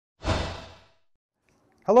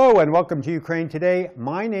Hello and welcome to Ukraine Today.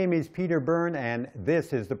 My name is Peter Byrne and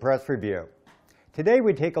this is the Press Review. Today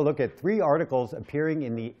we take a look at 3 articles appearing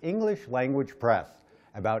in the English language press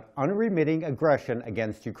about unremitting aggression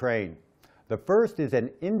against Ukraine. The first is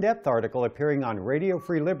an in-depth article appearing on Radio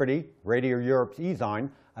Free Liberty, Radio Europe's e-zine,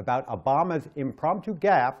 about Obama's impromptu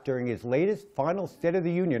gaffe during his latest final State of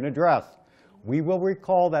the Union address. We will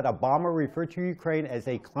recall that Obama referred to Ukraine as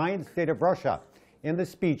a client state of Russia in the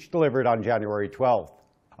speech delivered on January 12th.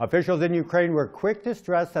 Officials in Ukraine were quick to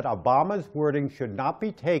stress that Obama's wording should not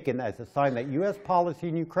be taken as a sign that U.S. policy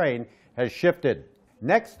in Ukraine has shifted.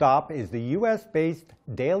 Next stop is the U.S.-based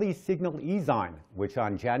Daily Signal e-zine, which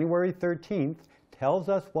on January 13th tells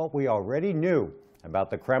us what we already knew about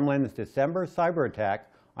the Kremlin's December cyberattack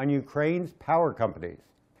on Ukraine's power companies.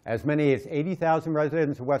 As many as 80,000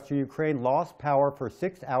 residents of Western Ukraine lost power for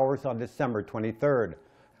 6 hours on December 23rd.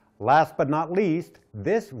 Last but not least,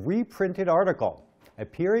 this reprinted article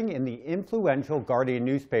appearing in the influential Guardian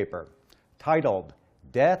newspaper, titled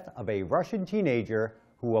 "Death of a Russian Teenager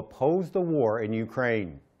Who Opposed the War in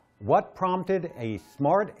Ukraine." What prompted a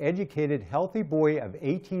smart, educated, healthy boy of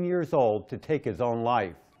 18 years old to take his own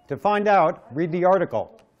life? To find out, read the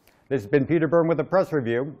article. This has been Peter Byrne with the Press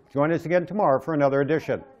Review. Join us again tomorrow for another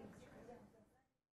edition.